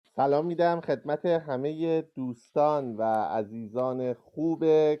سلام میدم خدمت همه دوستان و عزیزان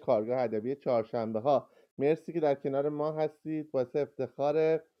خوب کارگاه ادبی چهارشنبه ها. مرسی که در کنار ما هستید، باعث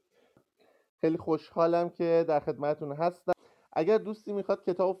افتخاره. خیلی خوشحالم که در خدمتتون هستم. اگر دوستی میخواد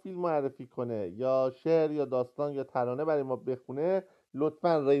کتاب و فیلم معرفی کنه یا شعر یا داستان یا ترانه برای ما بخونه،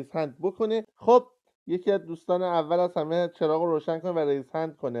 لطفا ریز هند بکنه. خب یکی از دوستان اول از همه چراغ رو روشن کنه و ریز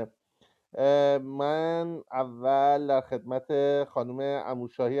هند کنه. من اول در خدمت خانم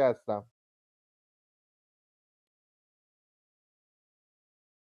عموشاهی هستم.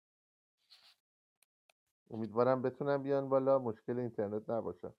 امیدوارم بتونم بیان بالا، مشکل اینترنت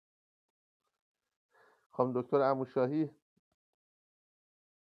نباشه. خانم دکتر عموشاهی.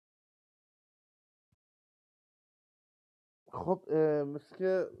 خب مثل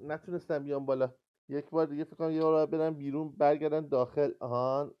که نتونستم بیان بالا. یک بار دیگه فکر کنم یه بار برم بیرون برگردن داخل.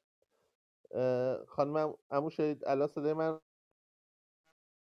 آهان. خانم عموشاهی الان صدای من؟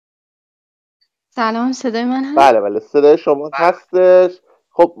 سلام، صدای من هست؟ بله بله صدای شما هستش.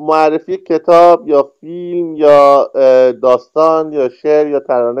 خب معرفی کتاب یا فیلم یا داستان یا شعر یا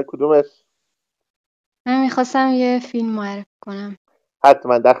ترانه کدومش؟ من میخواستم یه فیلم معرفی کنم.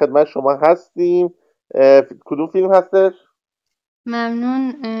 حتما در خدمت شما هستیم. کدوم فیلم هستش؟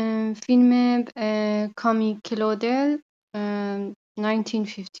 ممنون. فیلم کامی کلودل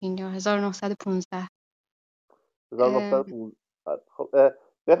 1915 یا 1915. 1915. خب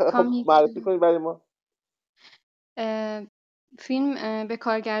خب کامی معرفی کنید برای ما. فیلم به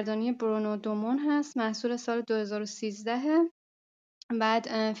کارگردانی برونو دومون هست، محصول سال 2013.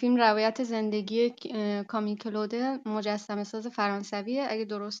 بعد فیلم روایت زندگی کامی کلودل، مجسمه ساز فرانسویه اگه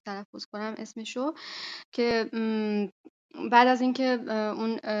درست تلفظ کنم اسمشو، که بعد از اینکه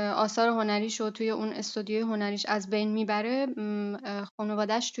اون آثار هنریش رو توی اون استودیوی هنریش از بین میبره،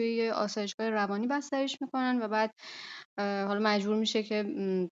 خانواده‌اش توی یه آسایشگاه روانی بستریش میکنن و بعد حالا مجبور میشه که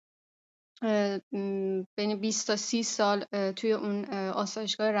بین 20 تا 30 سال توی اون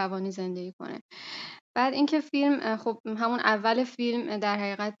آسایشگاه روانی زندگی کنه. بعد اینکه فیلم خب همون اول فیلم در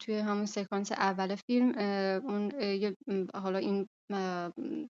حقیقت توی همون سکانس اول فیلم اون حالا این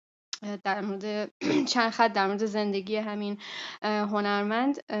در مورد چند خط در مورد زندگی همین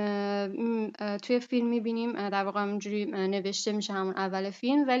هنرمند توی فیلم می‌بینیم. در واقع همونجوری نوشته میشه همون اول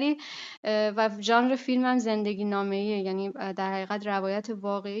فیلم، ولی و ژانر فیلم هم زندگی نامه‌ایه، یعنی در حقیقت روایت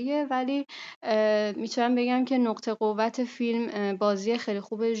واقعیه، ولی میتونم بگم که نقطه قوت فیلم بازی خیلی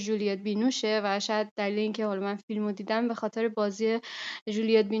خوب جولیت بینوشه و شاید دلیل اینکه حالا من فیلمو دیدم به خاطر بازی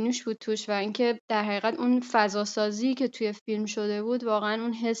جولیت بینوش بود توش، و اینکه در حقیقت اون فضاسازی که توی فیلم شده بود واقعا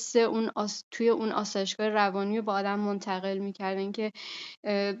اون حس اون توی اون آسایشگاه روانی رو با آدم منتقل می‌کرد. اینکه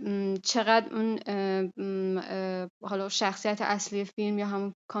چقدر اون حالا شخصیت اصلی فیلم یا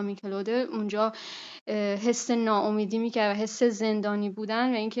همون کامی کلوده اونجا حس ناامیدی می‌کرد و حس زندانی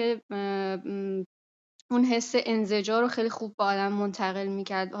بودن، و اینکه اون حس انزجار رو خیلی خوب با آدم منتقل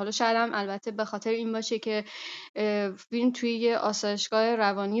می‌کرد. حالا شاید هم البته به خاطر این باشه که فیلم توی یه آسایشگاه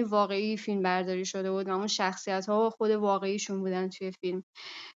روانی واقعی فیلم برداری شده بود و اون شخصیت‌ها خود واقعیشون بودن توی فیلم.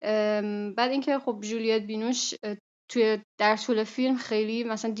 بعد اینکه خب جولیت بینوش در طول فیلم خیلی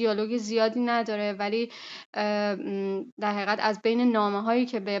مثلا دیالوگ زیادی نداره، ولی در حقیقت از بین نامه‌هایی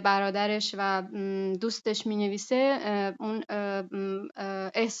که به برادرش و دوستش می‌نویسه اون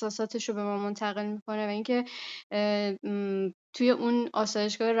احساساتش رو به ما منتقل میکنه، و اینکه توی اون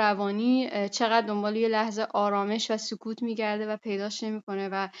آسایشگاه روانی چقدر دنبال یه لحظه آرامش و سکوت میگرده و پیداش نمیکنه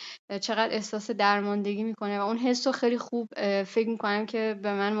و چقدر احساس درماندگی میکنه و اون حس رو خیلی خوب فکر میکنم که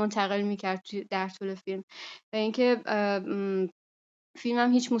به من منتقل میکرد در طول فیلم. و اینکه فیلم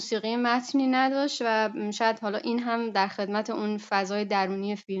هم هیچ موسیقی متنی نداشت و شاید حالا این هم در خدمت اون فضای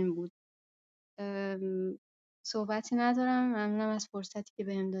درونی فیلم بود. صحبتی ندارم. ممنونم از فرصتی که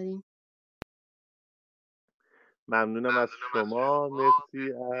بهم دادین. ممنونم از شما،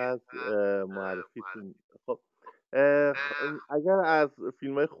 مرسی از معرفیتون. خب اگر از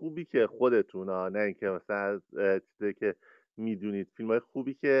فیلم های خوبی که خودتون نه اینکه مثلا از چیزی که میدونید، فیلم های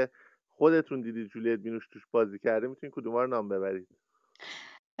خوبی که خودتون دیدید جولیت بینوش توش بازی کرده، میتونید کدوما رو نام ببرید؟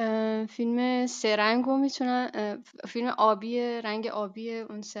 فیلم سرنگ رو میتونم، فیلم آبی، رنگ آبی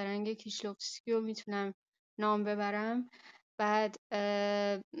اون سرنگ کیشلوفسکی رو میتونم نام ببرم. بعد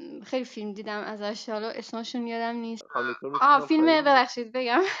خیلی فیلم دیدم ازش، حالا اسمشون یادم نیست. خانم دکتر میتونم فیلم پایین ببخشید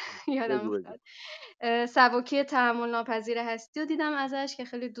بگم یادم بگو بگو. افتاد. سبکی تحمل ناپذیر هستی رو دیدم ازش که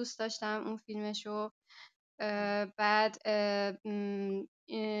خیلی دوست داشتم اون فیلمشو. بعد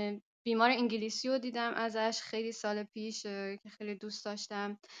بیمار انگلیسی رو دیدم ازش خیلی سال پیش که خیلی دوست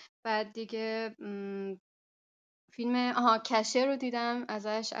داشتم. بعد دیگه فیلم کشه رو دیدم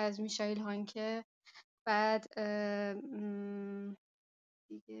ازش، از میشایل هانکه. بعد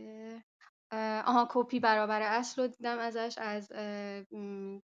دیگه کپی برابر اصل رو دیدم ازش، از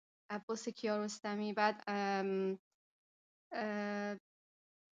عباس کیارستمی. بعد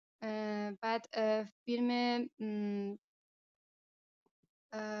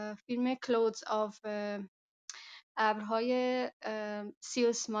فیلم کلودز آف ابرهای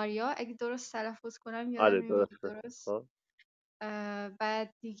سیوس ماریا، اگه درست تلفظ کنم، یادم آره نمیاد درسته. درست. خب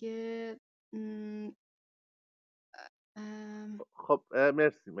بعد دیگه خب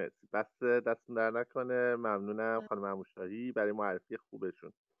مرسی بس دستون در نکنه. ممنونم خانم عموشاهی برای معرفی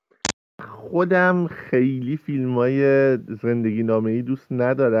خوبشون. خودم خیلی فیلم های زندگی نامه ای دوست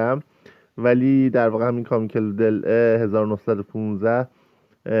ندارم، ولی در واقع همین کامیکل دل 1915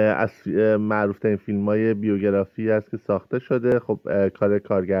 از معروف ترین فیلم های بیوگرافی است که ساخته شده. خب کار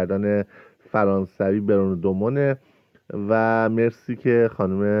کارگردان فرانسوی برونو دومونه و مرسی که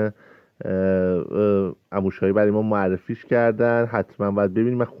خانم عموشایی برای ما معرفیش کردن. حتما باید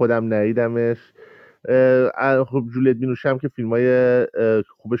ببینیم، من خودم ندیدمش. خب جولیت بینوش هم که فیلم های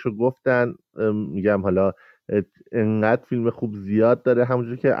خوبش رو گفتن. میگم حالا انقدر فیلم خوب زیاد داره،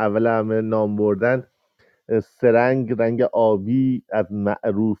 همونجور که اول همه نام بردن. رنگ آبی از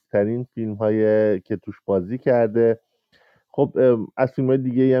معروف ترین فیلم های که توش بازی کرده. خب از فیلم های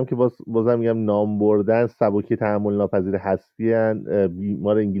دیگه ای هم که بازم میگم نام بردن، سبکی تحمل ناپذیر هستی هن،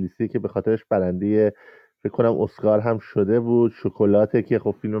 بیمار انگلیسی که به خاطرش برنده فکر کنم اسکار هم شده بود. شکلاته که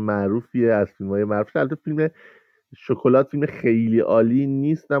خب فیلم معروفیه، از فیلم های معروف. البته فیلم شکلات فیلم خیلی عالی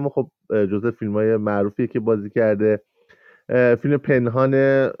نیست، اما خب جزء فیلم های معروفیه که بازی کرده. فیلم پنهان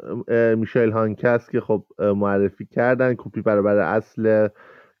میشایل هانکه که خب معرفی کردن، کپی برابر اصل،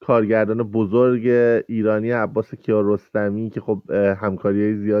 کارگردان بزرگ ایرانی عباس کیارستمی که خب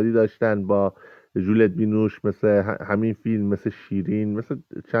همکاری زیادی داشتن با جولت بینوش، مثل همین فیلم، مثل شیرین، مثل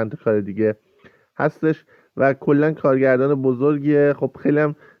چند تا کار دیگه هستش و کلا کارگردان بزرگیه. خب خیلی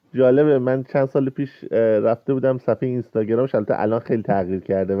هم جالبه، من چند سال پیش رفته بودم صفحه اینستاگرامش، البته الان خیلی تغییر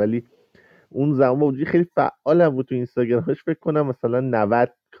کرده، ولی اون زمان با وجودی خیلی فعال هم بود تو اینستاگرامش. فکر کنم مثلا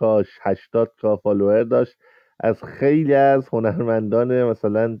 90 کا 80 کا فالوور داشت، از خیلی از هنرمندان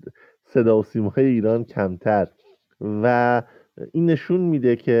مثلا صدا و سیمای ایران کمتر. و این نشون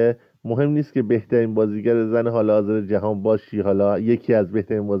میده که مهم نیست که بهترین بازیگر زن حال حاضر جهان باشی، حالا یکی از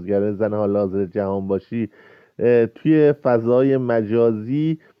بهترین بازیگران زن حال حاضر جهان باشی، توی فضای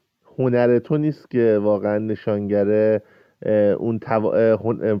مجازی هنر تو نیست که واقعا نشانگره اون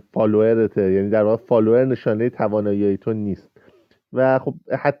فالوورته. یعنی در واقع فالوور نشانه توانایی تو نیست. و خب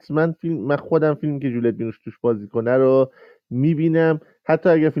حتما من خودم فیلم که جولیت بینوش توش بازی کنه رو میبینم، حتی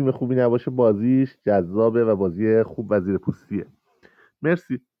اگر فیلم خوبی نباشه بازیش جذابه و بازی خوب و زیر پوستیه.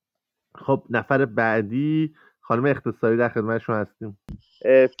 مرسی. خب نفر بعدی خانم اختصاری، در خدمت شما هستیم.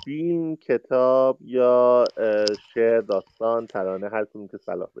 فیلم، کتاب یا شعر، داستان، ترانه، هر کدوم که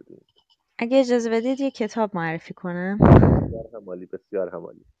صلاح بدونید. اگه اجازه بدید یه کتاب معرفی کنم. بسیار همالی، بسیار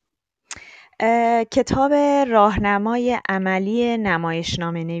همالی. کتاب راهنمای عملی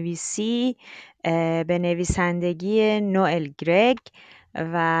نمایشنامه نویسی به نویسندگی نوئل گرگ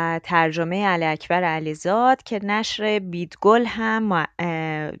و ترجمه علی اکبر علیزاد که نشر بیدگل هم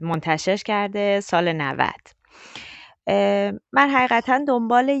منتشر کرده سال 90. من حقیقتا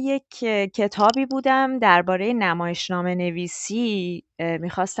دنبال یک کتابی بودم درباره نمایشنامه نویسی.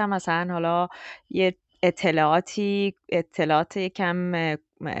 میخواستم مثلا حالا یه اطلاعات یکم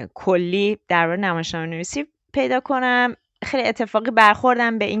کلی درباره نمایشنامه نویسی پیدا کنم. خیلی اتفاقی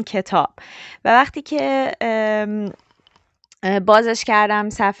برخوردم به این کتاب و وقتی که بازش کردم،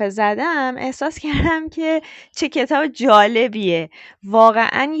 صفحه زدم، احساس کردم که چه کتاب جالبیه.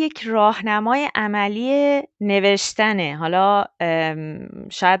 واقعا یک راهنمای عملی نوشتنه. حالا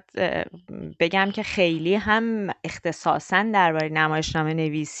شاید بگم که خیلی هم اختصاصا درباره نمایشنامه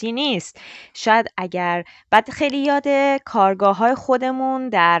نویسی نیست. شاید اگر بعد خیلی یاد کارگاه‌های خودمون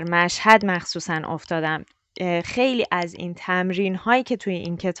در مشهد مخصوصا افتادم. خیلی از این تمرین هایی که توی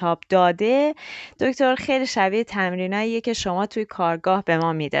این کتاب داده دکتر خیلی شبیه تمریناییه که شما توی کارگاه به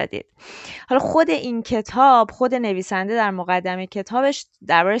ما میدادید. حالا خود این کتاب، خود نویسنده در مقدمه کتابش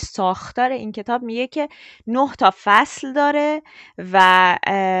درباره ساختار این کتاب میگه که 9 تا فصل داره و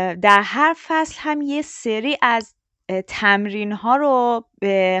در هر فصل هم یه سری از تمرین ها رو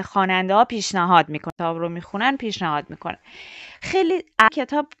به خواننده ها پیشنهاد میکنه. کتاب رو میخونن پیشنهاد میکنه. خیلی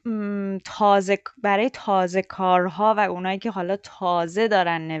کتاب برای تازه کارها و اونایی که حالا تازه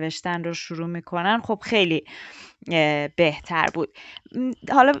دارن نوشتن رو شروع میکنن، خب خیلی بهتر بود.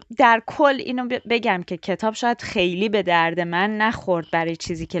 حالا در کل اینو بگم که کتاب شاید خیلی به درد من نخورد برای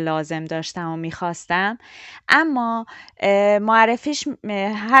چیزی که لازم داشتم و میخواستم، اما معرفیش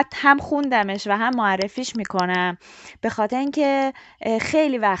هم خوندمش و هم معرفیش میکنم به خاطر اینکه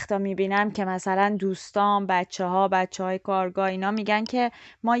خیلی وقتا میبینم که مثلا دوستان بچه های کارگاه اینا میگن که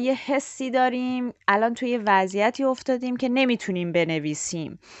ما یه حسی داریم الان توی وضعیتی افتادیم که نمیتونیم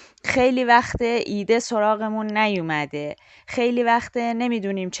بنویسیم، خیلی وقت ایده سراغمون نیومده، خیلی وقت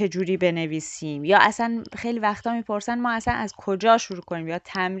نمیدونیم چه جوری بنویسیم، یا اصلا خیلی وقتا میپرسن ما اصلا از کجا شروع کنیم یا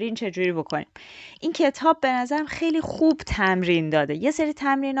تمرین چه جوری بکنیم. این کتاب به نظرم خیلی خوب تمرین داده. یه سری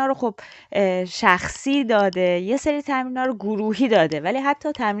تمرینا رو خب شخصی داده، یه سری تمرینا رو گروهی داده، ولی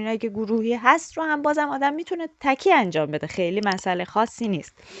حتی تمرینایی که گروهی هست رو هم بازم آدم میتونه تکی انجام بده، خیلی مسئله خاصی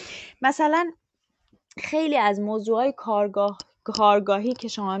نیست. مثلا خیلی از موضوعهای کارگاهی که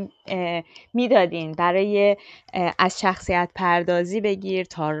شما میدادین برای از شخصیت پردازی بگیر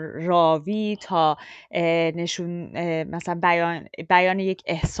تا راوی تا نشون مثلا بیان یک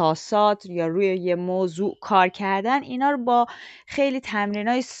احساسات یا روی یه موضوع کار کردن، اینا رو با خیلی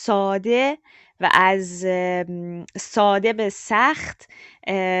تمرینای ساده و از ساده به سخت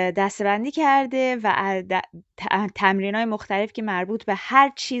دسته‌بندی کرده و تمرینای مختلف که مربوط به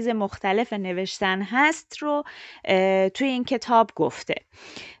هر چیز مختلف نوشتن هست رو توی این کتاب گفته.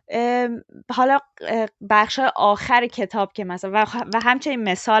 حالا بخشای آخر کتاب که مثلا و همچنین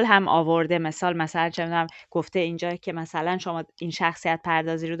مثال هم آورده، مثلا چه می‌دونم گفته اینجا که مثلا شما این شخصیت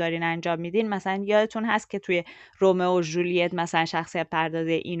پردازی رو دارین انجام میدین، مثلا یادتون هست که توی رومئو و ژولیت مثلا شخصیت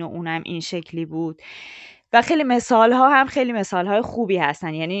پردازی این و اونم این شکلی بود و خیلی مثال‌ها هم خیلی مثال‌های خوبی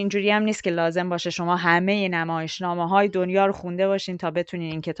هستن. یعنی اینجوری هم نیست که لازم باشه شما همه نمایشنامه‌های دنیا رو خونده باشین تا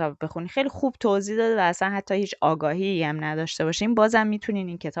بتونین این کتاب بخونین. خیلی خوب توضیح داده و اصلا حتی هیچ آگاهی هم نداشته باشین بازم میتونین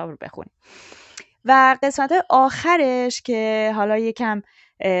این کتاب رو بخونین. و قسمت آخرش که حالا یکم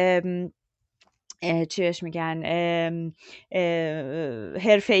چی بهش میگن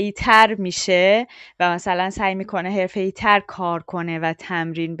حرفه‌ای تر میشه و مثلا سعی میکنه حرفه‌ای تر کار کنه و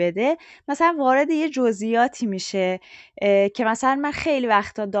تمرین بده، مثلا وارد یه جزئیاتی میشه که مثلا من خیلی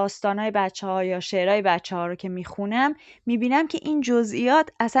وقتا داستانای بچه‌ها یا شعرهای بچه‌ها رو که میخونم میبینم که این جزئیات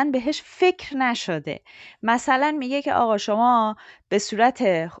اصلا بهش فکر نشده. مثلا میگه که آقا شما به صورت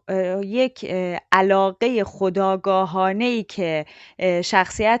یک علاقه خودآگاهانه‌ای که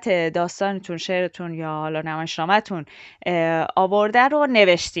شخصیت داستانتون، شعرتون یا حالا نمایشنامه‌تون آورده رو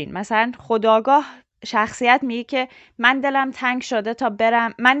نوشتین. مثلا خودآگاه شخصیت میگه که من دلم تنگ شده تا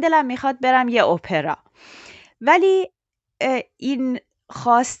من دلم میخواد برم یه اپرا، ولی این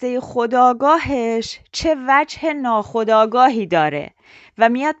خواسته خودآگاهش چه وجه ناخودآگاهی داره و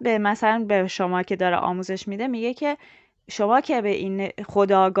میاد به مثلا به شما که داره آموزش میده میگه که شما که به این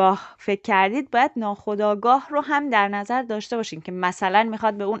خودآگاه فکر کردید باید ناخودآگاه رو هم در نظر داشته باشین که مثلا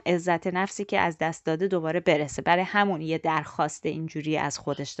میخواد به اون عزت نفسی که از دست داده دوباره برسه، برای همون یه درخواست اینجوری از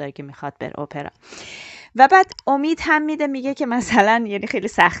خودش داره که میخواد بره اپرا. و بعد امید هم میده، میگه که مثلا یعنی خیلی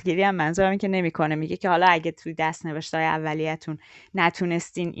سختگیری هم منظورم این که نمیکنه، میگه که حالا اگه توی دست نوشته‌های اولیه‌تون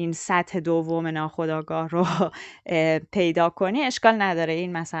نتونستین این سطح دوم ناخودآگاه رو پیدا کنی اشکال نداره،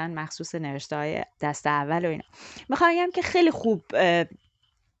 این مثلا مخصوص نوشته‌های دست اول و اینا. میخوام بگم که خیلی خوب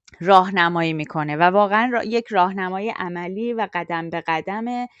راهنمایی میکنه و واقعا یک راهنمای عملی و قدم به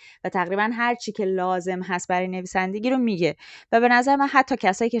قدمه و تقریبا هر چی که لازم هست برای نویسندگی رو میگه و به نظر من حتی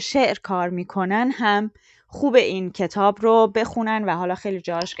کسایی که شعر کار میکنن هم خوب این کتاب رو بخونن و حالا خیلی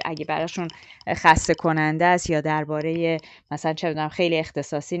جاش اگه براشون خسته کننده است یا درباره مثلا چه بدونم خیلی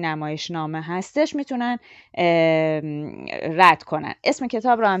اختصاصی نمایشنامه هستش میتونن رد کنن. اسم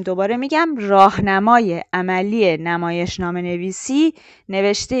کتاب رو هم دوباره میگم، راهنمای عملی نمایشنامه نویسی،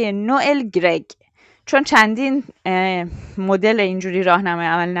 نوشته نوئل گرگ. چون چندین مدل اینجوری راهنمای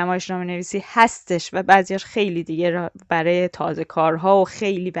عمل نمایشنامه نویسی هستش و بعضیش خیلی دیگه برای تازه کارها و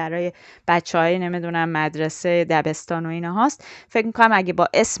خیلی برای بچهای نمیدونم مدرسه دبستان و اینا هست، فکر میکنم اگه با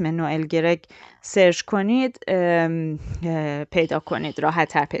اسم نوئل گرگ سرچ کنید پیدا کنید، راحت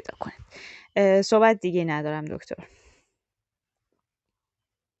تر پیدا کنید. صحبت دیگه ندارم دکتر.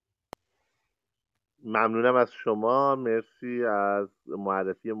 ممنونم از شما، مرسی از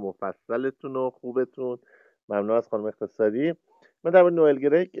معرفی مفصلتون و خوبتون. ممنون از خانم اختصاری. من در مورد نوئل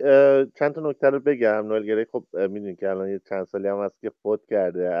گرگ چند تا نکته رو بگم. نوئل گرگ خب میدونید که الان یه چند سالی هم هست که فوت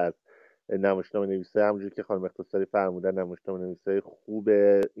کرده، از نمایشنامه نویسه همونجوری که خانم اختصاری فرمودن نمایشنامه نویسه خوب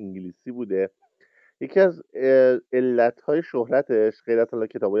انگلیسی بوده. یکی از علتهای شهرتش غیر از حالا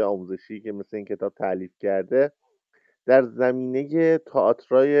کتابای آموزشی که مثل این کتاب تالیف کرده، در زمینه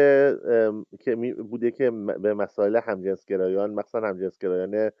تئاترای که بوده که به مسائل همجنسگرایان، مخصوصا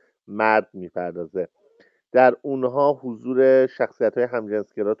همجنسگرایان مرد میپردازه در اونها حضور شخصیت‌های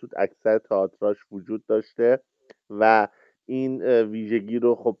همجنسگرا تو اکثر تئاتراش وجود داشته و این ویژگی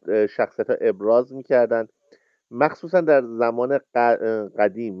رو خب شخصیت‌ها ابراز می‌کردن، مخصوصا در زمان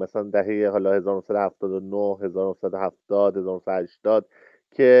قدیم، مثلا دهه حالا 1979 1970 1980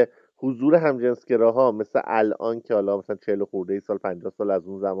 که حضور همجنسگراها مثل الان که حالا مثلا 40 خورده سال 50 سال از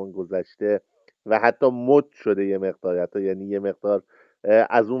اون زمان گذشته و حتی مد شده یه مقدار، حتی یعنی یه مقدار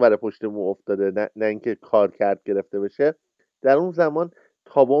از اون ور پشت مو افتاده، نه اینکه کار کرد گرفته بشه، در اون زمان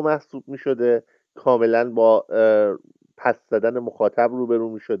تابو محسوب می شده، کاملا با پس زدن مخاطب روبرو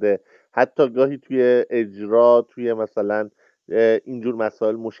می شده، حتی گاهی توی اجرا، توی مثلا اینجور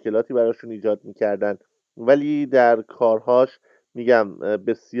مسائل مشکلاتی براشون ایجاد میکردن، ولی در کارهاش میگم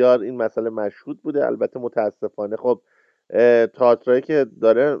بسیار این مسئله مشهود بوده. البته متاسفانه خب تئاترایی که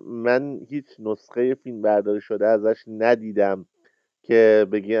داره من هیچ نسخه فیلم برداری شده ازش ندیدم که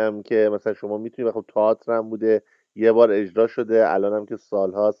بگم که مثلا شما میتونید، خب تئاتر هم بوده، یه بار اجرا شده، الان هم که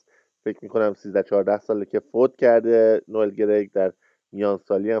سالهاست، فکر میکنم 13 14 ساله که فوت کرده نوئل گرگ، در میان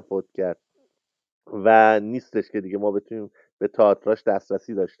سالی هم فوت کرد و نیستش که دیگه ما بتونیم به تئاتراش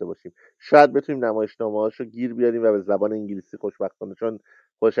دسترسی داشته باشیم. شاید بتونیم نمایشنامه‌هاش رو گیر بیاریم و به زبان انگلیسی، خوشبختانه چون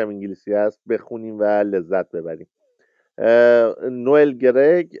خودشم انگلیسی هست، بخونیم و لذت ببریم. نوئل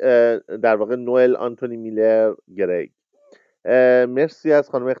گرگ، در واقع نوئل آنتونی میلر گرگ. مرسی از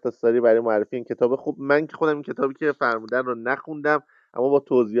خانم اختصاری برای معرفی این کتاب خوب. من که خودم این کتابی که فرمودن رو نخوندم، اما با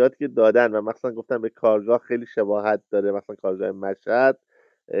توضیحاتی که دادن و مثلا گفتن به کارگاه خیلی شباهت داره، مثلا کارگاه مشهد،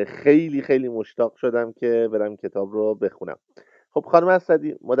 خیلی خیلی مشتاق شدم که برم کتاب رو بخونم. خب خانم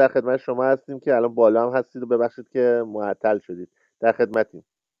اسدی، ما در خدمت شما هستیم که الان بالا هم هستید و ببخشید که معطل شدید. در خدمتیم.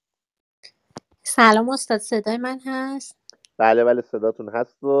 سلام استاد، صدای من هست؟ بله بله صداتون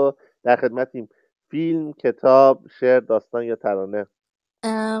هست و در خدمتیم. فیلم، کتاب، شعر، داستان یا ترانه؟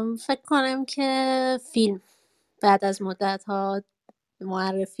 فکر کنم که فیلم. بعد از مدت ها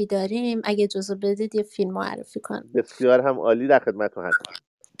معرفی داریم، اگه اجازه بدید یه فیلم معرفی کنم. بسیار هم عالی، در خدمتتون هستیم.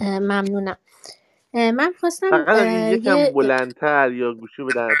 ممنونم. من خواستم فقط اگه یکم یه بلندتر یا گوشی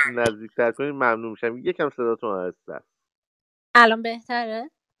به دهنتون نزدیکتر کنید ممنون میشم. یکم صداتون آهسته است. الان بهتره؟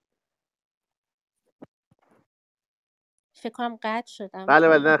 فکر کنم قطع شدم بله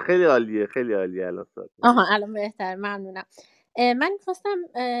بله، کلا. نه خیلی عالیه، خیلی عالیه الان صداتون. آها الان بهتر، ممنونم. من خواستم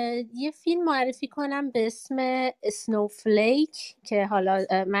یه فیلم معرفی کنم به اسم اسنوفلیک که حالا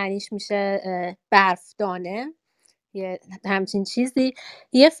معنیش میشه برفدانه، یه همچین چیزی.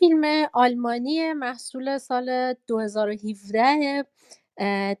 یه فیلم آلمانی محصول سال 2017.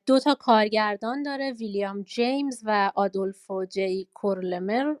 دو تا کارگردان داره، ویلیام جیمز و آدولفو جی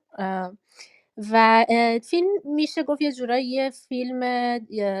کورلمر. و فیلم میشه گفت یه جورایی یه فیلم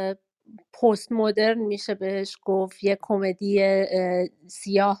پست مدرن میشه بهش گفت، یه کمدی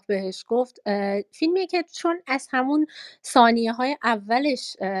سیاه بهش گفت. فیلمیه که چون از همون ثانیه های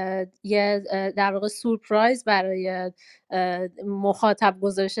اولش یه در واقع سورپرایز برای مخاطب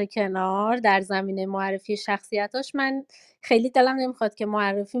گذاشته کنار در زمینه معرفی شخصیتاش، من خیلی دلم نمیخواد که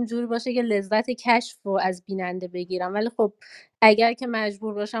معرفیم جوری باشه که لذت کشف رو از بیننده بگیرم، ولی خب اگر که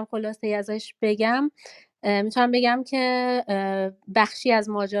مجبور باشم خلاصه ازش بگم، میتونم بگم که بخشی از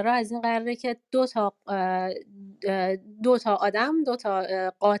ماجرا از این قراره که دو تا آدم، دو تا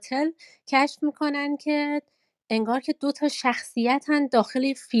قاتل کشف میکنن که انگار که دو تا شخصیتن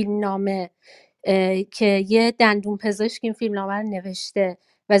داخل فیلمنامه، که یه دندون پزشک این فیلمنامه رو نوشته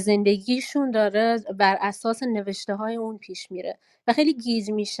و زندگیشون داره بر اساس نوشته های اون پیش میره و خیلی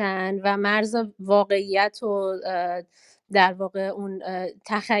گیج میشن و مرز واقعیت و در واقع اون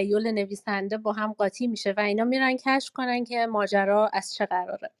تخیل نویسنده با هم قاطی میشه و اینا میرن کشف کنن که ماجرا از چه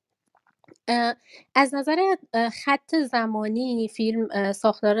قراره. از نظر خط زمانی فیلم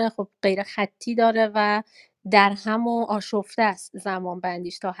ساختار خب غیر خطی داره و در هم و آشفته است زمان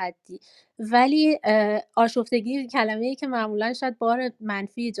بندیش تا حدی، ولی آشفتگی کلمه‌ای که معمولا شاید بار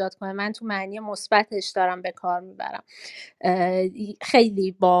منفی ایجاد کنه، من تو معنی مثبتش دارم به کار میبرم.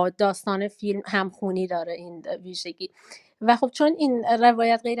 خیلی با داستان فیلم همخونی داره این ویژگی و خب چون این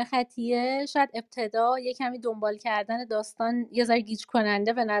روایت غیر خطیه، شاید ابتدا یه کمی دنبال کردن داستان یه ذره گیج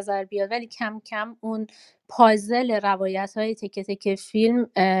کننده به نظر بیاد، ولی کم کم اون پازل روایت های تکه تکه فیلم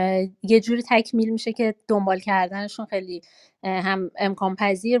یه جوری تکمیل میشه که دنبال کردنشون خیلی هم امکان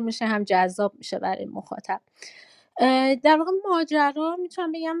پذیر میشه، هم جذاب میشه برای مخاطب. در واقع ماجرا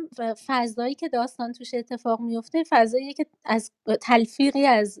میتونم بگم فضایی که داستان توش اتفاق میفته فضایی که از تلفیقی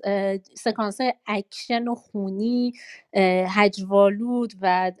از سکانس اکشن و خونی، هجوالود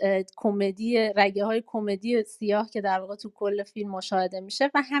و کمدی، رگه های کمدی سیاه که در واقع تو کل فیلم مشاهده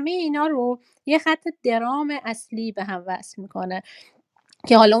میشه و همه اینا رو یه خط درام اصلی به هم وصل میکنه.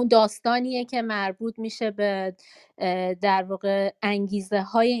 که حالا اون داستانیه که مربوط میشه به در واقع انگیزه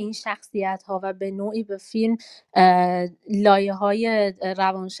های این شخصیت ها و به نوعی به فیلم لایه های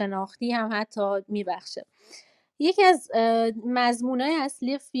روانشناختی هم حتی میبخشه. یکی از مضمونای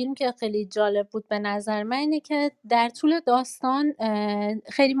اصلی فیلم که خیلی جالب بود به نظر من اینه که در طول داستان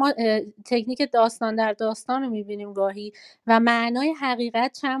خیلی ما تکنیک داستان در داستان رو میبینیم گاهی و معنای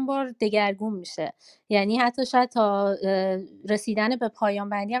حقیقت چند بار دگرگون میشه. یعنی حتی شاید تا رسیدن به پایان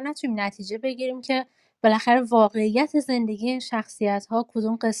بندی هم نتونیم نتیجه بگیریم که بالاخره واقعیت زندگی این شخصیت ها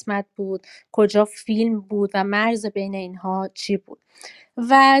کدوم قسمت بود، کجا فیلم بود و مرز بین اینها چی بود.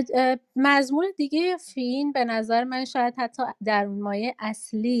 و مضمون دیگه فیلم به نظر من شاید حتی در اون مایه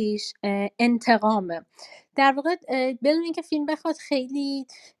اصلیش انتقامه. در واقع بدون اینکه فیلم بخواد خیلی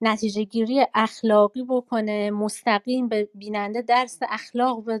نتیجه گیری اخلاقی بکنه، مستقیم به بیننده درس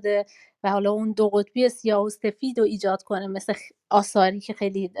اخلاق بده و حالا اون دو قطبی سیاه و سفید رو ایجاد کنه، مثل آثاری که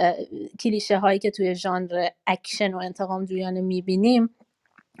خیلی کلیشه هایی که توی ژانر اکشن و انتقام جویانه میبینیم،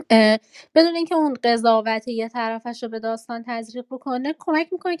 بدون اینکه اون قضاوت یه طرفش رو به داستان تزریق بکنه، کمک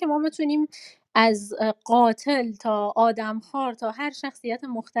میکنه که ما بتونیم از قاتل تا آدمخوار تا هر شخصیت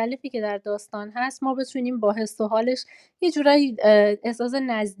مختلفی که در داستان هست ما بتونیم با حس و حالش یه جورایی احساس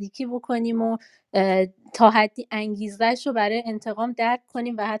نزدیکی بکنیم و تا حدی انگیزش رو برای انتقام درک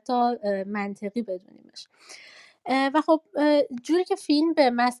کنیم و حتی منطقی بدونیمش. و خب جوری که فیلم به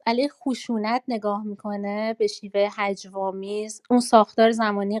مسئله خشونت نگاه میکنه به شیوه هجوآمیز، اون ساختار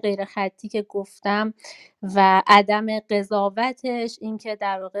زمانی غیر خطی که گفتم و عدم قضاوتش، این که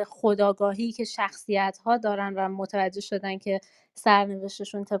در واقع خودآگاهی که شخصیت ها دارن و متوجه شدن که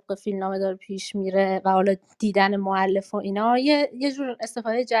سرنوشتشون طبق فیلمنامه داره پیش میره و حالا دیدن مؤلف و اینا یه جور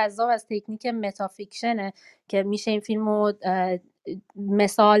استفاده جذاب از تکنیک متافیکشنه که میشه این فیلمو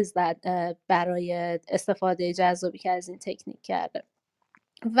مثال زد برای استفاده جذابی که از این تکنیک کرده.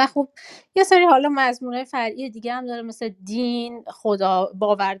 و خب یه سری حالا مضمونهای فرعی دیگه هم داره، مثل دین، خدا،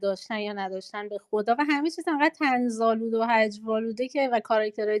 باور داشتن یا نداشتن به خدا و همه چیز انقدر طنزآلود و هجوآلوده که و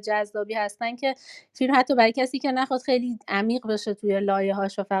کاراکترهای جذابی هستن که فیلم حتی برای کسی که نخواد خیلی عمیق بشه توی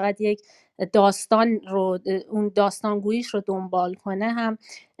لایه‌هاش و فقط یک داستان رو، اون داستانگوییش رو دنبال کنه هم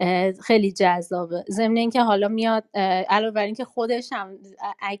خیلی جذابه. ضمن اینکه حالا میاد علاوه بر اینکه خودش هم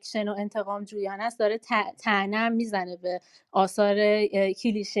اکشن و انتقام جویانه است، داره طعنه هم میزنه به آثار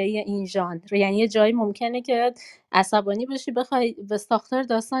کلیشه این ژانر. یعنی یه جایی ممکنه که عصبانی بشی، بخوای به ساختار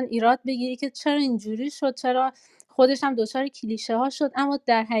داستان ایراد بگیری که چرا اینجوری شد، چرا خودش هم دچار کلیشه ها شد، اما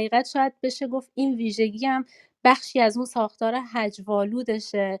در حقیقت شاید بشه گفت این ویژگی هم بخشی از اون ساختار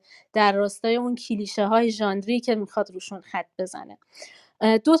هجوآلودشه، در راستای اون کلیشه های ژانری که میخواد روشون خط بزنه.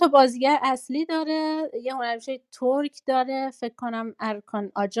 2 تا بازیگر اصلی داره، یه هنرپیشه ترک داره، فکر کنم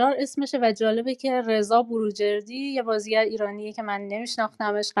ارکان آجار اسمشه و جالبه که رضا بروجردی یه بازیگر ایرانیه که من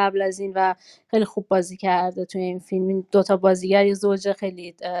نمیشناختمش قبل از این و خیلی خوب بازی کرده توی این فیلم. این 2 تا بازیگر یه زوج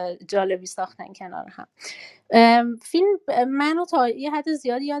خیلی جالبی ساختن کنار هم. فیلم منو تا یه حد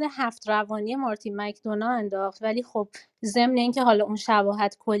زیادی یاد هفت روانی مارتین مکدونا انداخت، ولی خب ضمن اینکه حالا اون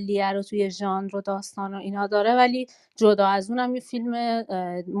شباهت کلیه رو توی ژانر و داستان و اینا داره، ولی جدا از اونم یه فیلم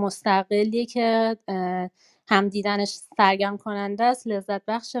مستقلیه که هم دیدنش سرگرم کننده است، لذت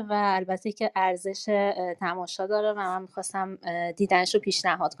بخشه و البته که ارزش تماشا داره و من میخواستم دیدنش رو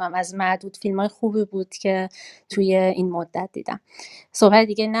پیشنهاد کنم. از معدود فیلم‌های خوبی بود که توی این مدت دیدم. صحبت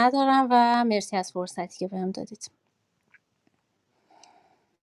دیگه ندارم و مرسی از فرصتی که بهم دادید.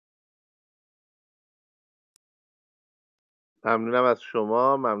 ممنونم از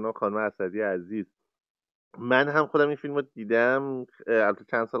شما، ممنون خانم اسدی عزیز. من هم خودم این فیلم رو دیدم، البته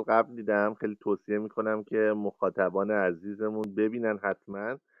چند سال قبل دیدم. خیلی توصیه میکنم که مخاطبان عزیزمون ببینن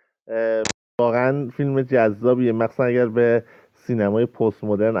حتما. واقعا فیلم جذابیه، مخصوصا اگر به سینمای پست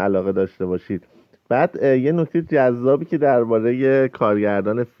مدرن علاقه داشته باشید. بعد یه نکته جذابی که درباره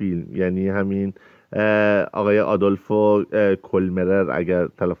کارگردان فیلم، یعنی همین آقای آدولفو کولمرر اگر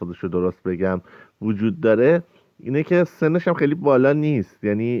تلفظش رو درست بگم، وجود داره، اینه که سنش هم خیلی بالا نیست.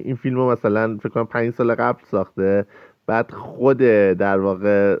 یعنی این فیلم رو مثلا فکر کنم 5 سال قبل ساخته. بعد خود در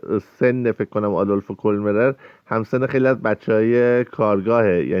واقع سن فکر کنم آدولفو کولمرر همسن خیلی از بچهای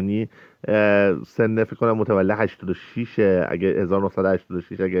کارگاهه. یعنی سن فکر کنم متولد 86 اگه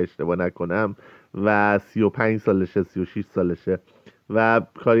 1986 اگه اشتباه نکنم و 35 سالشه، 36 سالشه و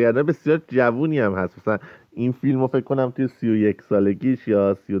کارگردان بسیار جوونی هم هست. مثلا این فیلم رو فکر کنم توی 31 سالگیش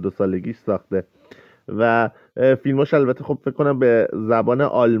یا 32 سالگیش ساخته و فیلماش البته خب فکر کنم به زبان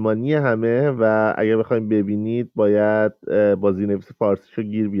آلمانی همه و اگر بخوایم ببینید باید با زیرنویس فارسیشو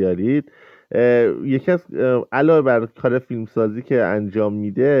گیر بیارید. یکی از علاوه بر کار فیلمسازی که انجام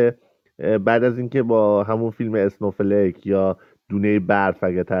میده، بعد از اینکه با همون فیلم اسنوفلک یا دونه برف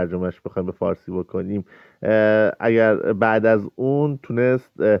اگر ترجمهش بخوایم به فارسی بکنیم. اگر بعد از اون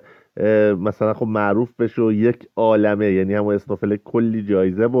تونست مثلا خب معروف بشه و یک عالمه، یعنی همون اسنوفل کلی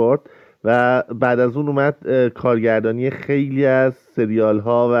جایزه برد و بعد از اون اومد کارگردانی خیلی از سریال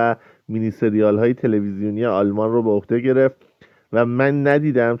ها و مینی سریال های تلویزیونی آلمان رو به عهده گرفت و من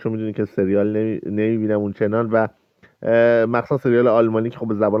ندیدم، چون میدونی که سریال نمیبینم اون چنان و مخصوصا سریال آلمانی که خب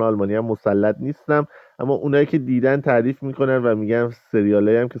به زبان آلمانی هم مسلط نیستم، اما اونایی که دیدن تعریف میکنن و میگن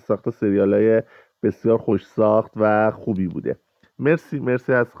سریالایی هم که ساخته سریالای بسیار خوش ساخت و خوبی بوده.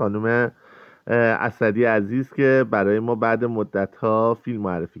 مرسی از خانم اسدی عزیز که برای ما بعد مدت ها فیلم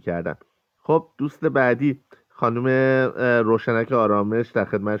معرفی کردن. خب دوست بعدی خانم روشنک آرامش، در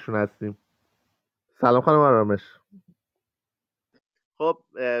خدمتشون هستیم. سلام خانم آرامش. خب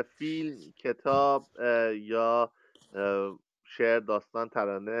فیلم، کتاب یا شعر، داستان،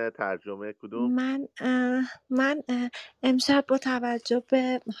 ترانه، ترجمه، کدوم؟ من امشب با توجه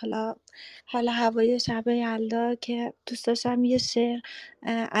به حال هوای شب یلدا که دوست داشتم یه شعر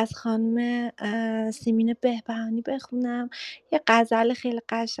از خانم سیمین بهبهانی بخونم. یه غزل خیلی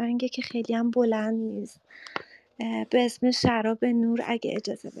قشنگه که خیلی هم بلند نیست، به اسم شراب نور، اگه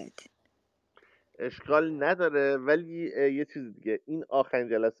اجازه بدید. اشکال نداره، ولی یه چیز دیگه، این آخرین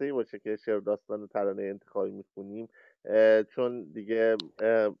جلسه ای باشه که شعر، داستان و ترانه انتخابی میخونیم، چون دیگه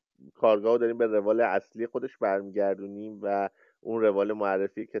کارگاه رو داریم به روال اصلی خودش برمیگردونیم و اون روال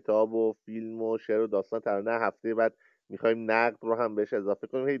معرفی کتاب و فیلم و شعر و داستان ترانه هفته بعد میخوایم نقد رو هم بهش اضافه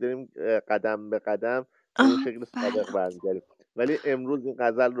کنیم، هی داریم قدم به قدم به اون شکل بله. سابق برمیگردیم. ولی امروز این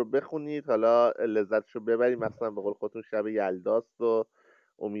غزل رو بخونید، حالا لذتشو ببریم، مثلا به قول خودتون شب یلداست و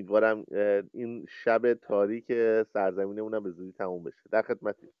امیدوارم این شب تاریک سرزمینمون هم به زودی تموم بشه. در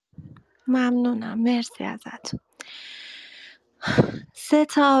خدمتی. ممنونم، مرسی ازتون.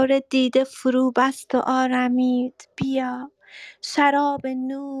 ستاره دیده فرو بست و آرمید، بیا شراب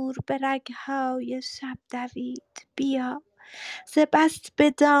نور به رگ‌های شب دوید، بیا ز بست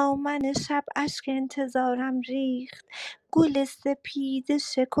به دامن شب اشک انتظارم ریخت، گل سپیده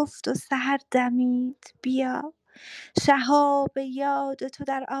شکفت و سحر دمید، بیا شهاب یاد تو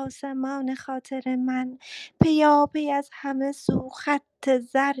در آسمان خاطر من پیاپی از همه سو خط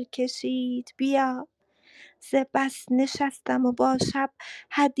زر کشید، بیا ز بس نشستم و با شب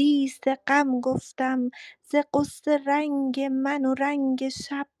حدیث غم گفتم، ز غصه رنگ من و رنگ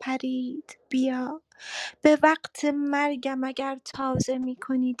شب پرید، بیا به وقت مرگم اگر تازه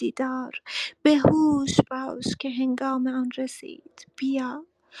می‌کنی دیدار، به هوش باش که هنگام آن رسید، بیا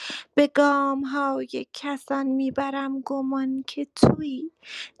به گام‌های کسان میبرم گمان که تویی،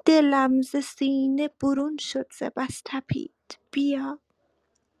 دلم ز سینه برون شد ز بس تپید، بیا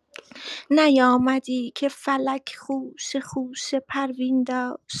نیامدی که فلک خوشه خوشه پروین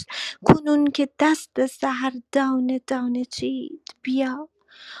داشت، کنون که دست سحر دانه دانه چید، بیا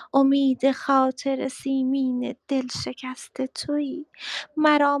امید خاطر سیمین دل شکسته تویی،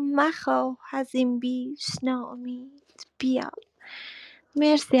 مرا مخواه ازین بیش ناامید، بیا.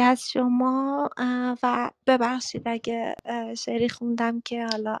 مرسی از شما و ببخشید اگه شعری خوندم که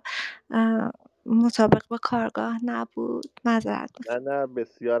حالا مطابق با کارگاه نبود، معذرت میخوام. نه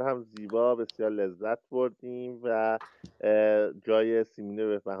بسیار هم زیبا، بسیار لذت بردیم و جای سیمین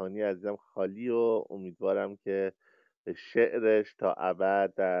بهبهانی عزیزم خالی و امیدوارم که شعرش تا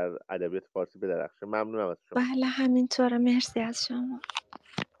ابد در ادبیات فارسی بدرخشه. ممنونم از شما. بله همینطوره، مرسی از شما.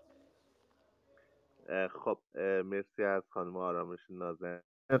 خب مرسی از خانم آرامش نازنین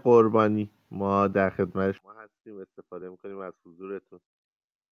قربانی، ما در خدمت شما هستیم، استفاده میکنیم از حضورتون.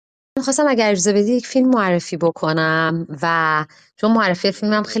 میخواستم اگر اجازه بدی یک فیلم معرفی بکنم و چون معرفی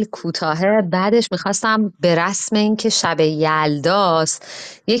فیلمم خیلی کوتاهه، بعدش میخواستم به رسم این که شب یلداست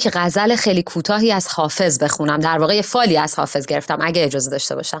یک غزل خیلی کوتاهی از حافظ بخونم، در واقع یه فالی از حافظ گرفتم اگه اجازه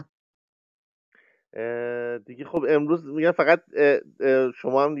داشته باشم. دیگه خب امروز میگم فقط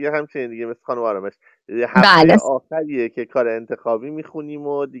شما هم دیگه همچنین دیگه مثل خانم آرامش هفته بله آخریه که کار انتخابی میخونیم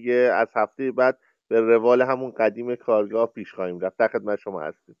و دیگه از هفته بعد به روال همون قدیم کارگاه پیش خواهیم رفت. در خدمت شما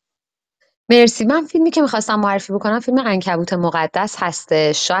هستیم. مرسی. من فیلمی که میخواستم معرفی بکنم فیلم عنکبوت مقدس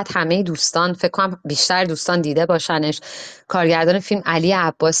هستش. شاید همه دوستان، فکر کنم بیشتر دوستان دیده باشنش. کارگردان فیلم علی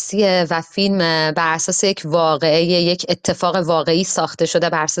عباسیه و فیلم بر اساس یک واقعه، یک اتفاق واقعی ساخته شده،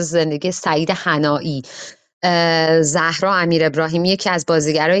 بر اساس زندگی سعید حنایی زهرا امیر ابراهیمی یکی از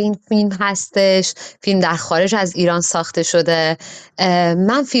بازیگرای این فیلم هستش. فیلم در خارج از ایران ساخته شده.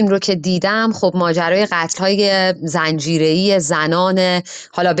 من فیلم رو که دیدم، خب ماجرای قتل‌های زنجیره‌ای زنان،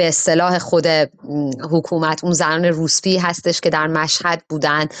 حالا به اصطلاح خود حکومت، اون زنان روسپی هستش که در مشهد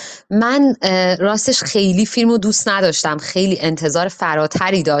بودن. من راستش خیلی فیلم رو دوست نداشتم، خیلی انتظار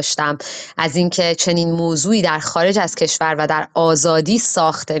فراتری داشتم از اینکه چنین موضوعی در خارج از کشور و در آزادی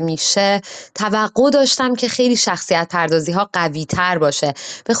ساخته میشه. توقع داشتم که خیلی شخصیت پردازی ها قوی تر باشه،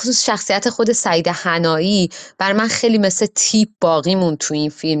 به خصوص شخصیت خود سعید حنایی بر من خیلی مثل تیپ باقی موند تو این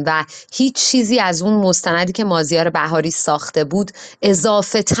فیلم و هیچ چیزی از اون مستندی که مازیار بهاری ساخته بود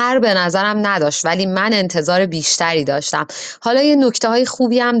اضافه تر به نظرم نداشت، ولی من انتظار بیشتری داشتم. حالا یه نکته های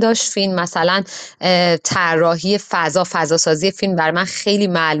خوبی هم داشت فیلم، مثلا طراحی فضاسازی فیلم بر من خیلی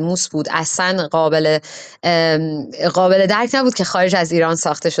ملموس بود، اصلا قابل درک نبود که خارج از ایران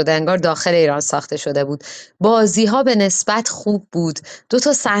ساخته شده، انگار داخل ایران ساخته شده بود. بازی ها به نسبت خوب بود. 2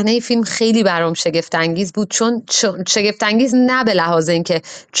 تا صحنه فیلم خیلی برام شگفت انگیز بود، چون شگفت انگیز نه به لحاظ اینکه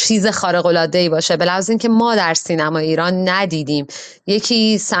چیز خارق العاده ای باشه، به لحاظ اینکه ما در سینما ایران ندیدیم.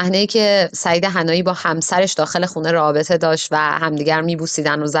 یکی صحنه‌ای که سعید حنایی با همسرش داخل خونه رابطه داشت و همدیگر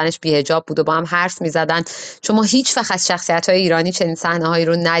میبوسیدن و زنش بی‌حجاب بود و با هم حرف میزدن، چون ما هیچ وقت از شخصیت‌های ایرانی چنین صحنه‌هایی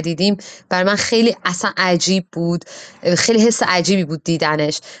رو ندیدیم. بر من خیلی اصلا عجیب بود، خیلی حس عجیبی بود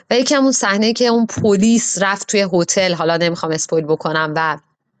دیدنش. و یکی همون صحنه که اون پلیس رفت توی هتل، حالا نمیخوام اسپویل بکنم، و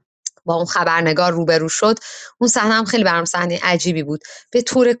با اون خبرنگار روبرو شد، اون صحنه هم خیلی برام صحنه عجیبی بود. به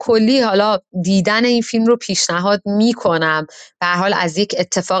طور کلی حالا دیدن این فیلم رو پیشنهاد میکنم، به هر حال از یک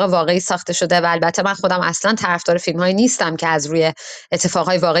اتفاق واقعی ساخته شده و البته من خودم اصلا طرفدار فیلم‌هایی نیستم که از روی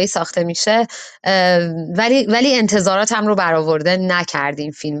اتفاقهای واقعی ساخته میشه، ولی انتظاراتم رو برآورده نکرد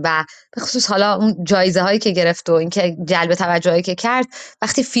این فیلم. و به خصوص حالا اون جایزه هایی که گرفت و اینکه جلب توجهی که کرد،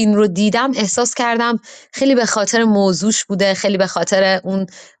 وقتی فیلم رو دیدم احساس کردم خیلی به خاطر موضوعش بوده، خیلی به خاطر اون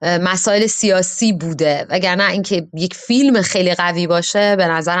مسائل سیاسی بوده، وگرنه اینکه یک فیلم خیلی قوی باشه به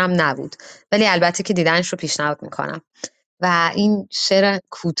نظرم نبود. ولی البته که دیدنش رو پیشنهاد میکنم. و این شعر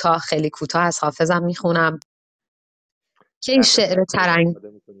کوتاه، خیلی کوتاه از حافظم میخونم که این در شعر خدمتتون، ترنگ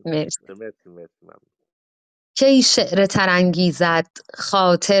استفاده می‌کنیم. مرسی. مرسی ممنون. که این شعر ترنگیزد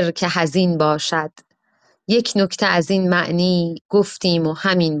خاطر که حزین باشد، یک نکته از این معنی گفتیم و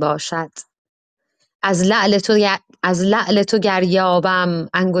همین باشد. از لعل تو گر یابم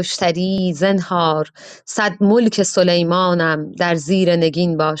انگشتری زنهار، 100 ملک سلیمانم در زیر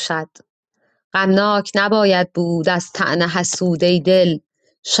نگین باشد. غمناک نباید بود از طعن حسود ای دل،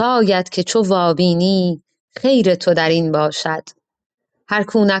 شاید که چو وابینی خیر تو در این باشد. هر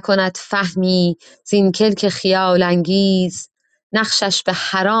کو نکند فهمی زین کلک خیال انگیز، نقشش به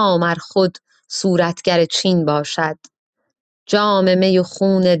حرام ار خود صورتگر چین باشد. جام می و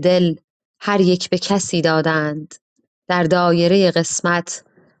خون دل هر یک به کسی دادند، در دایره قسمت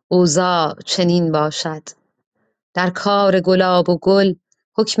اوضاع چنین باشد. در کار گلاب و گل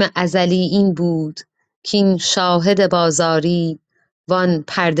حکم ازلی این بود، کاین شاهد بازاری وان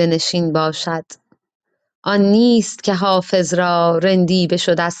پرده نشین باشد. آن نیست که حافظ را رندی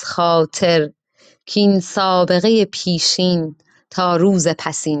بشد از خاطر، کاین سابقه پیشین تا روز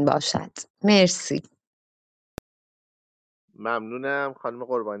پسین باشد. مرسی. ممنونم خانم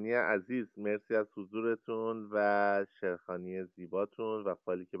قربانی عزیز، مرسی از حضورتون و شعرخوانی زیباتون و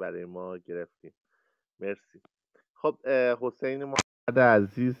فایلی که برای ما گرفتیم. مرسی. خب حسین محمد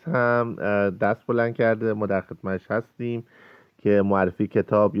عزیز هم دست بلند کرده، ما در خدمتش هستیم که معرفی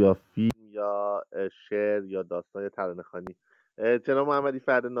کتاب یا فیلم یا شعر یا داستان یا ترانه‌خوانی. جناب محمدی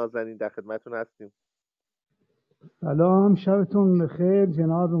فرد نازنین در خدمتتون هستیم. سلام، شبتون بخیر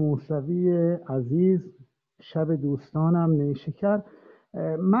جناب موسوی عزیز، شب دوستانم نیشکر.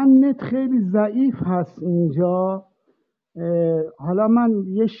 من نت خیلی ضعیف هست اینجا، حالا من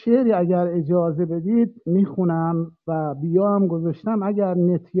یه شعری اگر اجازه بدید میخونم و بیا هم گذاشتم، اگر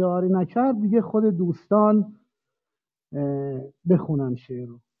نت یاری نکرد دیگه خود دوستان بخونن شعر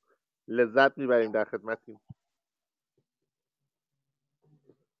رو. لذت میبریم، در خدمتیم.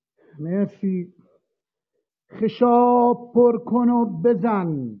 مرسی. خشاب پر کن و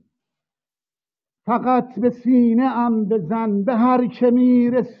بزن، فقط به سینه ام بزن، به هر که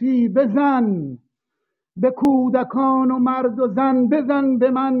میرسی بزن، به کودکان و مرد و زن بزن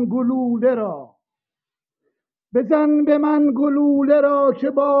به من گلوله را، بزن به من گلوله را که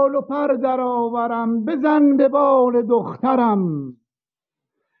بال و پر درآورم، بزن به بال دخترم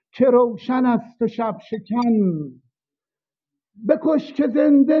که روشن است و شب شکن، بکش که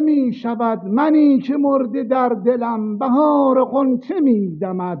زنده می شود منی که مرده در دلم، بهار غنچه می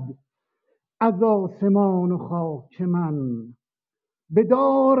دمد از آسمان و خاک من، به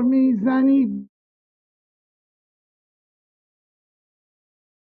دار میزنی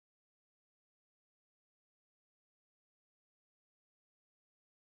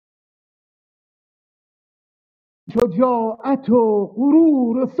شجاعت و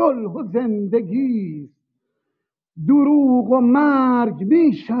غرور و صلح و زندگی، دروغ و مرگ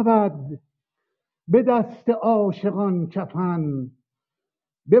می شود به دست عاشقان کفن.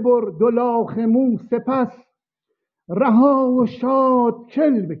 ببر دلاخ مو سپس رها و شاد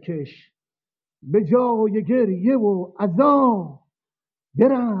کل بکش، به جای گریه و عزا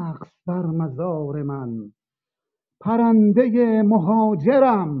برقص بر مزار من. پرنده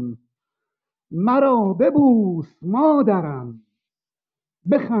مهاجرم مرا ببوس مادرم،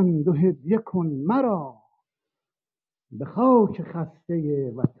 بخند و هدیه کن مرا به خاک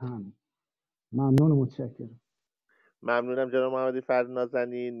خسته وطن. ممنون و متشکرم. ممنونم جناب محمدی فرد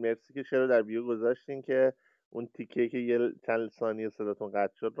نازنین، مرسی که شعر رو در بیو گذاشتین که اون تیکه که یه چند ثانیه صداتون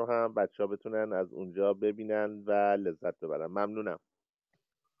قطع شد رو هم بچه ها بتونن از اونجا ببینن و لذت ببرن. ممنونم.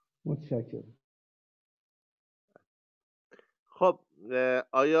 متشکرم. خب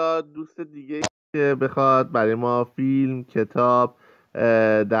آیا دوست دیگه که بخواد برای ما فیلم، کتاب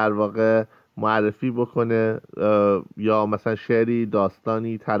در واقع معرفی بکنه یا مثلا شعری،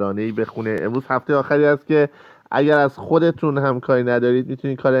 داستانی، ترانه‌ای بخونه؟ امروز هفته آخری است که اگر از خودتون هم کاری ندارید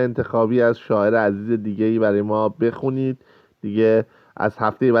میتونید کار انتخابی از شاعر عزیز دیگه‌ای برای ما بخونید. دیگه از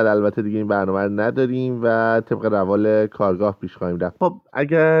هفته بعد البته دیگه این برنامه رو نداریم و طبق روال کارگاه پیش خواهیم رفت. خب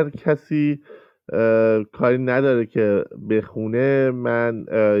اگر کسی کاری نداره که بخونه، من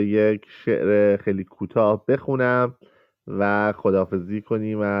یک شعر خیلی کوتاه بخونم و خداحافظی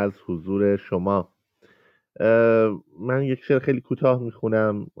کنیم از حضور شما. من یک شعر خیلی کوتاه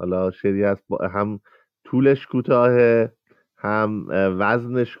میخونم. حالا شعری هست هم طولش کوتاهه هم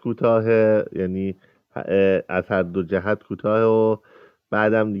وزنش کوتاهه، یعنی از هر دو جهت کوتاهه و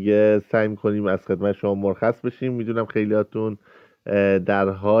بعدم دیگه سعی میکنیم از خدمت شما مرخص بشیم. میدونم خیلیاتون در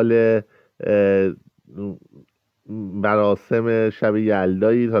حال مراسم شب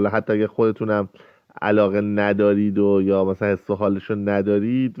یلدایید، حالا حتی اگه خودتونم علاقه ندارید و یا مثلا حس و حالشو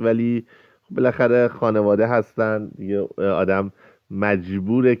ندارید، ولی بالاخره خانواده هستن دیگه، آدم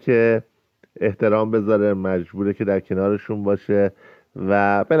مجبوره که احترام بذاره، مجبوره که در کنارشون باشه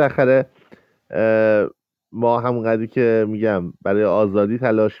و بالاخره ما همونقدری که میگم برای آزادی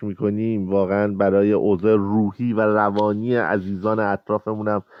تلاش میکنیم، واقعا برای اوضاع روحی و روانی عزیزان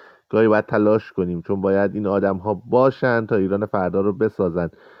اطرافمونم گاهی باید تلاش کنیم، چون باید این آدم ها باشن تا ایران فردا رو بسازن.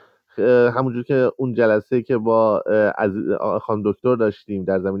 همونجور که اون جلسه که با خانم دکتر داشتیم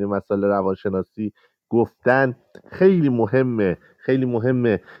در زمینه مسائل روانشناسی گفتن، خیلی مهمه، خیلی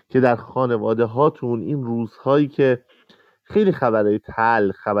مهمه که در خانواده هاتون این روزهایی که خیلی خبرهای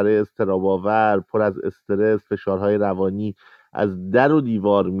تلخ، خبرهای اضطراب‌آور، پر از استرس، فشارهای روانی از در و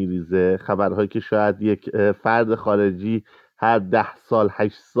دیوار میریزه، خبرهایی که شاید یک فرد خارجی هر 10 سال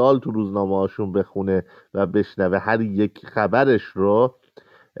 8 سال تو روزنامه هاشون بخونه و بشنوه هر یک خبرش رو،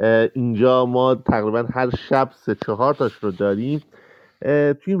 اینجا ما تقریبا هر شب 3-4 تاش رو داریم.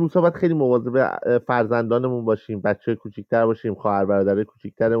 توی این روزها باید خیلی مواظب فرزندانمون باشیم، بچه کوچیکتر باشیم، خواهر برادر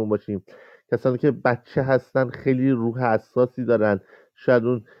کوچیکترمون باشیم. کسانی که بچه هستن خیلی روح حساسی دارن، شاید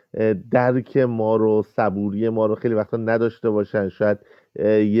اون درک ما رو، صبوری ما رو خیلی وقتا نداشته باشن. شاید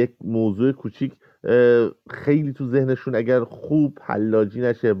یک موضوع کوچیک خیلی تو ذهنشون اگر خوب حلاجی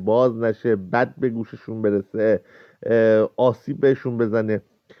نشه، باز نشه، بد به گوششون برسه، آسیب بهشون بزنه.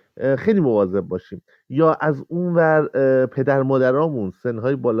 خیلی مواظب باشیم. یا از اون ور پدر مادرامون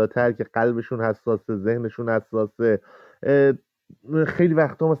سنهای بالاتر که قلبشون حساسه، ذهنشون حساسه، خیلی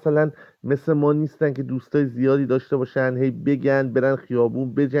وقتا مثلا مثل ما نیستن که دوستای زیادی داشته باشن، هی بگن، برن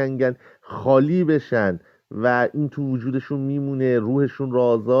خیابون بجنگن، خالی بشن و این تو وجودشون میمونه، روحشون رو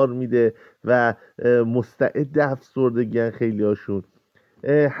آزار میده و مستعد افسردگی‌ان خیلی هاشون.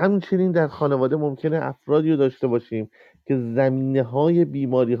 همچنین در خانواده ممکنه افرادی رو داشته باشیم که زمینه های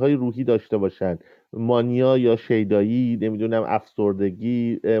بیماری های روحی داشته باشن، مانیا یا شیدایی، نمیدونم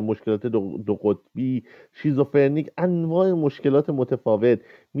افسردگی، مشکلات دو قطبی، شیزوفرنیک، انواع مشکلات متفاوت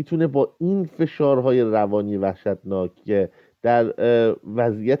میتونه با این فشارهای روانی وحشتناک که در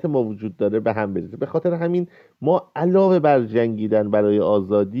وضعیت ما وجود داره به هم بریزه. به خاطر همین ما علاوه بر جنگیدن برای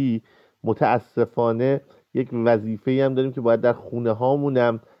آزادی، متاسفانه یک وظیفه هم داریم که باید در خونه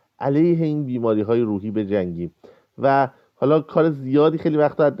هامونم علیه این بیماری های روحی بجنگیم. و حالا کار زیادی خیلی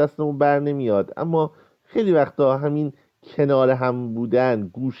وقتا از دستمون بر نمیاد، اما خیلی وقتا همین کنار هم بودن،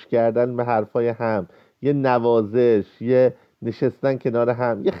 گوش کردن به حرفای هم، یه نوازش، یه نشستن کنار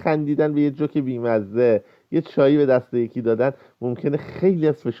هم، یه خندیدن به یه جوک بیمزه، یه چایی به دست یکی دادن، ممکنه خیلی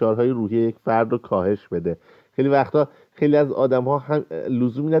از فشارهای روحی یک فرد رو کاهش بده. خیلی وقتا خیلی از آدم ها هم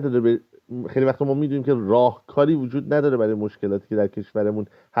لزومی نداره خیلی وقتا ما میدونیم که راهکاری وجود نداره برای مشکلاتی که در کشورمون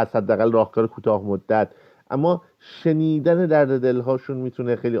هست، حداقل راهکار کوتاه مدت، اما شنیدن درد دلهاشون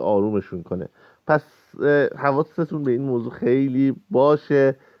میتونه خیلی آرومشون کنه. پس حواستون به این موضوع خیلی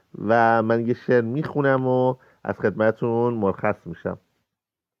باشه و من یه شعر میخونم و از خدمتون مرخص میشم.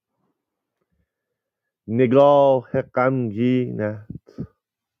 نگاه غمگینت،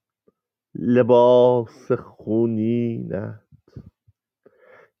 لباس خونینت،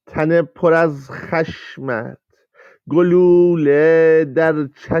 تن پر از خشمت، گلوله در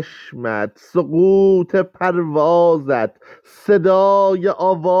چشمت، سقوط پروازت، صدای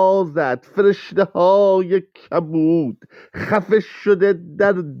آوازت، فرشته های کبود خفه شده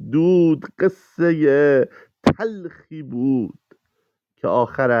در دود، قصه تلخی بود که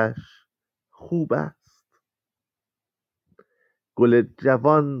آخرش خوب است. گل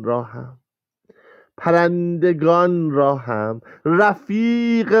جوان را هم، پرندگان را هم،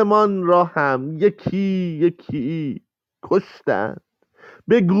 رفیقمان را هم یکی یکی کشتند.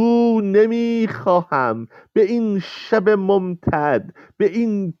 بگو نمیخواهم به این شب ممتد، به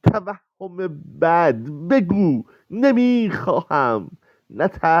این توهم بد، بگو نمیخواهم،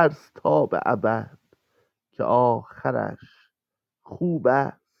 نترس تا به ابد که آخرش خوب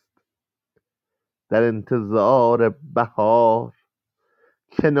است. در انتظار بهار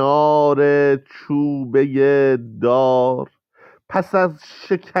کنار چوبه دار، پس از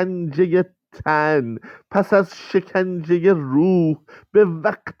شکنجه تن، پس از شکنجه روح، به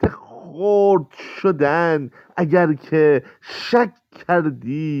وقت خرد شدن اگر که شک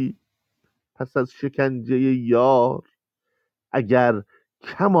کردی، پس از شکنجه یار اگر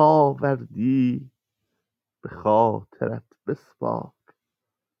کم آوردی، به خاطرت بسپار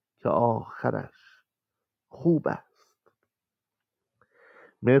که آخرش خوب است.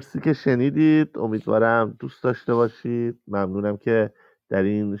 مرسی که شنیدید، امیدوارم دوست داشته باشید. ممنونم که در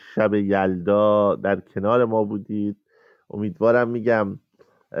این شب یلدا در کنار ما بودید. امیدوارم میگم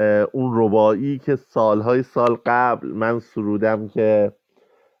اون رباعی که سالهای سال قبل من سرودم که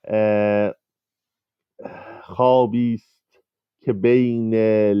خوابیست که بین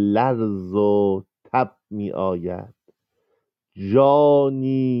لرز و تب می آید،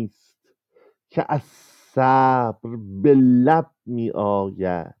 جانیست که از صبر به لب می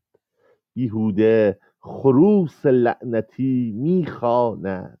آید، بیهوده خروس لعنتی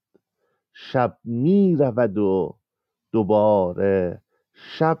میخواند، شب میرود و دوباره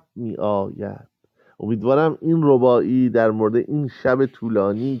شب میآید. امیدوارم این رباعی در مورد این شب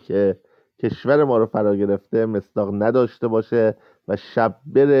طولانی که کشور ما رو فرا گرفته مصداق نداشته باشه و شب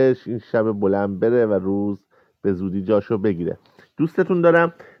برش، این شب بلند بره و روز به زودی جاشو بگیره. دوستتون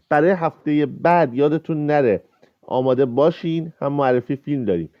دارم. برای هفته بعد یادتون نره آماده باشین، هم معرفی فیلم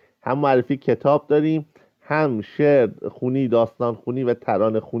داریم، هم معرفی کتاب داریم، هم شعر خونی، داستان خونی و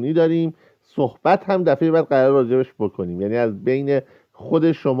ترانه خونی داریم. صحبت هم دفعه بعد قرار راجبش بکنیم، یعنی از بین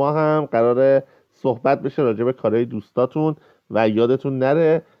خود شما هم قرار صحبت بشه راجب کارهای دوستاتون و یادتون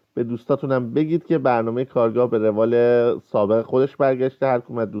نره به دوستاتون هم بگید که برنامه کارگاه به روال سابق خودش برگشته. هر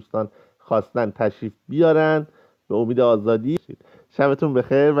کدوم از دوستان خواستن تشریف بیارن. به امید آزادی. شبتون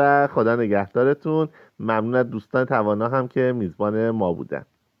بخیر و خدا نگهدارتون. ممنون از دوستان توانا هم که میزبان ما بودن.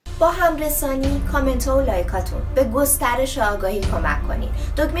 با همرسانی، کامنت ها و لایکاتون به گسترش آگاهی کمک کنید.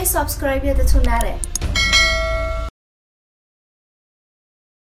 دکمه سابسکرایب یادتون نره.